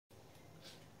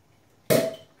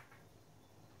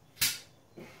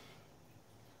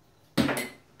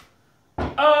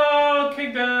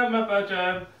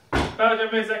Belgium.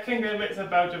 Belgium is a kingdom, it's a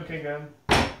Belgium kingdom.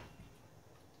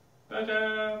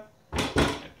 Belgium.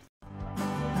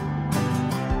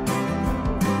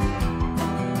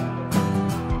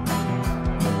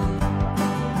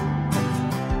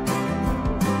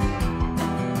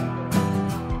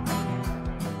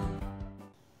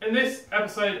 In this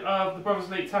episode of the Brothers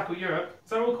League Tackle Europe,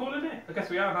 is that what we're calling it? I guess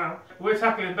we are now. We're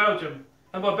tackling Belgium.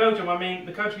 And by Belgium I mean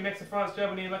the country next to France,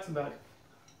 Germany and Luxembourg.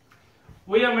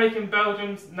 We are making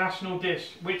Belgium's national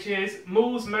dish, which is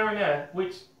Moules Mariniere,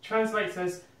 which translates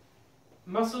as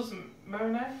Mussels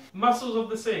Mariniere? Mussels of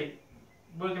the sea.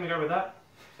 We're going to go with that.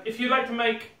 If you'd like to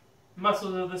make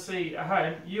mussels of the sea at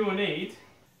home, you will need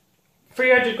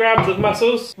 300 grams of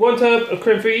mussels, 1 tub of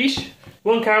creme fraiche,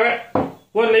 1 carrot,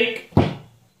 1 leek,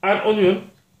 an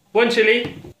onion, 1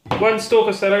 chilli, 1 stalk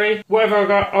of celery, whatever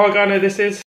oregano this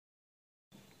is,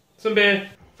 some beer.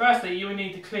 Firstly, you will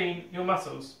need to clean your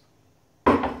mussels.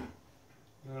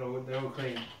 No, they're all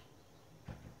clean.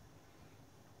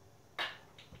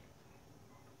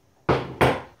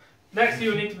 Next, you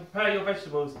will need to prepare your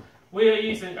vegetables. We are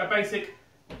using a basic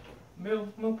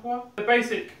mille pois. The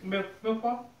basic mille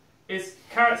pois is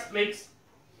carrots, leeks.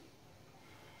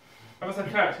 I must have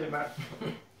carrots here, Matt.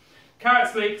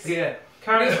 Carrots, leeks,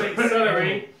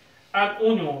 celery, and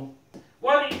onion.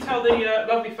 Why don't you tell the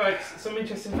lovely folks some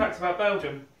interesting facts about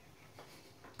Belgium?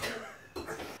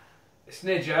 It's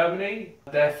near Germany.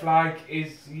 Their flag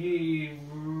is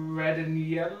red and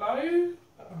yellow.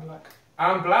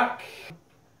 And black.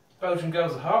 Belgian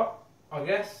girls are hot, I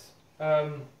guess.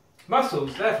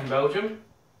 Mussels, they're from Belgium.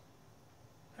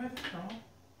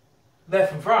 They're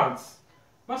from France.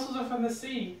 Mussels are from the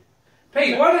sea.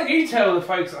 Pete, why don't you tell the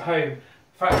folks at home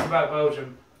facts about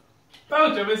Belgium?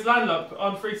 Belgium is landlocked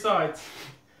on 3 sides.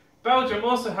 Belgium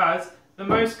also has the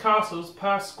most castles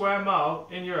per square mile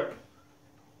in Europe.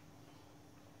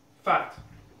 Fact.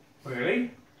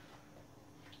 Really?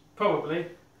 Probably.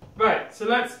 Right, so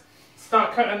let's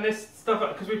start cutting this stuff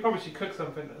up because we probably should cook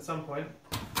something at some point.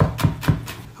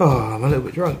 Oh, I'm a little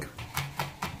bit drunk.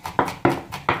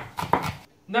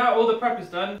 Now all the prep is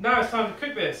done, now it's time to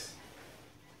cook this.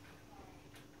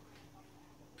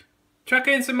 Chuck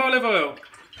in some olive oil.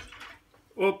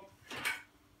 Or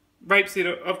rapeseed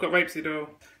oil. I've got rapeseed oil.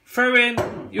 Throw in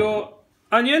your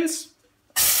onions,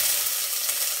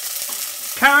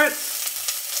 carrots,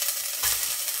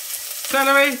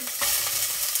 celery,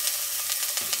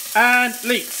 and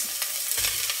leeks.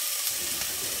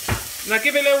 Now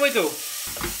give it a little wiggle.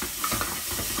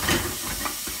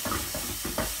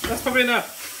 That's probably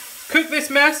enough. Cook this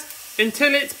mess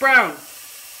until it's brown.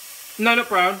 No, not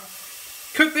brown.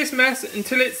 Cook this mess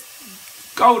until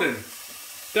it's golden.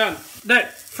 Done.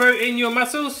 Next, throw in your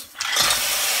mussels,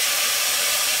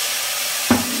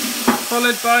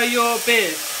 followed by your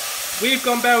beer. We've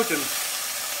gone Belgian.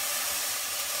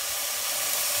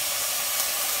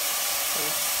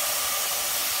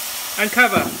 And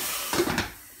cover.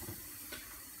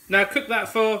 Now cook that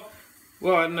for,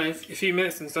 well, I don't know, a few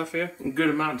minutes and stuff here. A good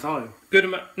amount of time. Good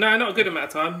amount? No, not a good amount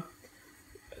of time.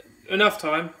 Enough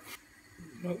time.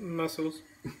 Mussels.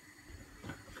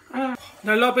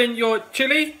 Now lob in your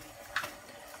chilli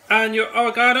and your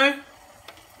oregano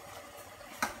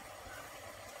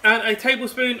and a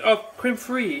tablespoon of creme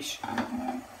fraiche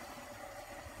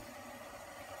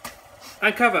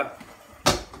and cover.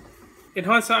 In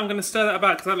hindsight, I'm going to stir that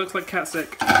about because that looks like cat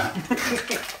sick.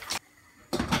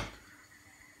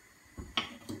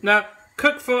 Now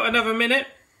cook for another minute.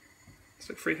 Let's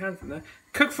look 3 hands in there.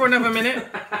 Cook for another minute.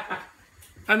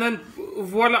 And then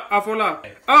voila, voila.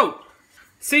 Oh!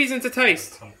 Season to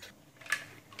taste.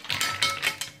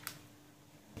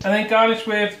 And then garnish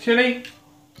with chilli.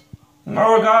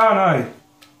 Oregano!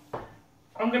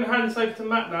 I'm going to hand this over to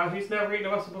Matt now, who's never eaten a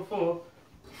mussel before.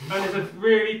 And is a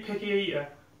really picky eater.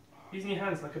 Using your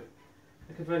hands like a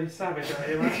bloody savage out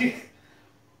here, right?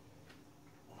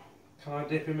 Can I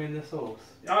dip him in the sauce?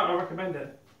 I recommend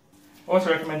it. I also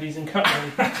recommend using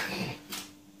cutlery.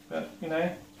 But, you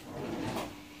know.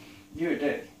 You're a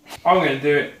dick. I'm going to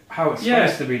do it how it's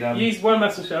supposed to be done. Use 1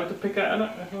 mussel shell to pick out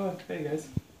another. Oh, there he goes.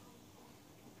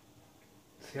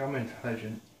 See, I'm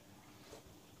intelligent.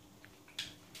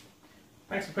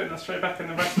 Thanks for putting that straight back in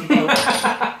the rest of the bowl.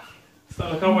 It's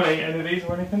not like I want to eat any of these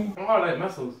or anything. Oh, I like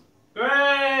mussels.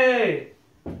 Hooray!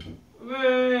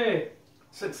 Hooray!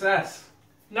 Success.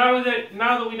 Now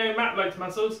that we know Matt likes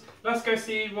mussels, let's go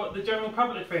see what the general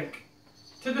public think.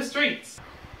 To the streets!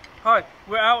 Hi,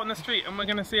 we're out on the street and we're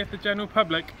going to see if the general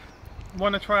public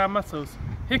want to try our mussels.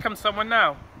 Here comes someone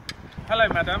now. Hello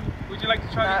madam, would you like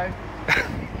to try? No.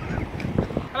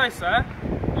 Hello sir,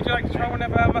 would you like to try one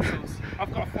of our mussels?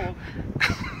 I've got a fork.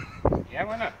 Yeah,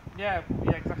 why not? Yeah,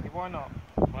 yeah, exactly. Why not?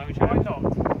 Why Why not?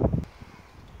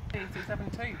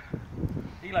 272.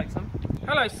 He likes them.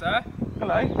 Hello, sir.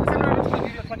 Hello. Has anyone told you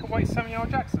you look like a white Samuel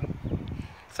Jackson?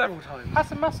 Several times. Have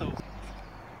some muscles.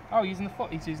 Oh, using the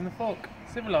fork. He's using the fork.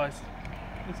 Civilised.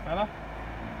 This fella.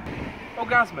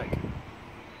 Orgasmic.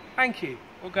 Thank you.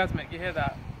 Orgasmic, you hear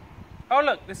that? Oh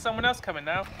look, there's someone else coming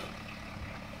now.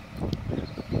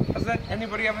 Has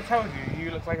anybody ever told you you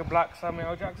look like a black Samuel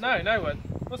L. Jackson? No, no one.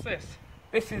 What's this?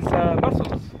 This is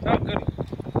Mussels. Oh, good.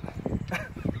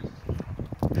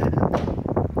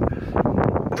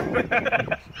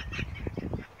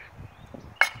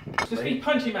 Just be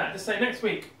punchy, Matt. Just say next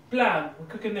week, blam, we're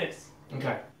cooking this.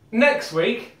 Okay. Next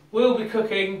week, we'll be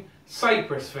cooking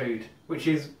Cyprus food, which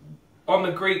is on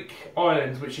the Greek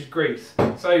islands, which is Greece.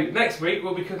 So next week,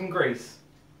 we'll be cooking Greece.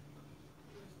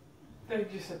 They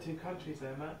just said 2 countries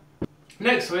there, Matt.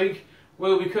 Next week,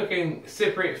 we'll be cooking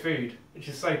Cypriot food, which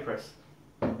is Cyprus.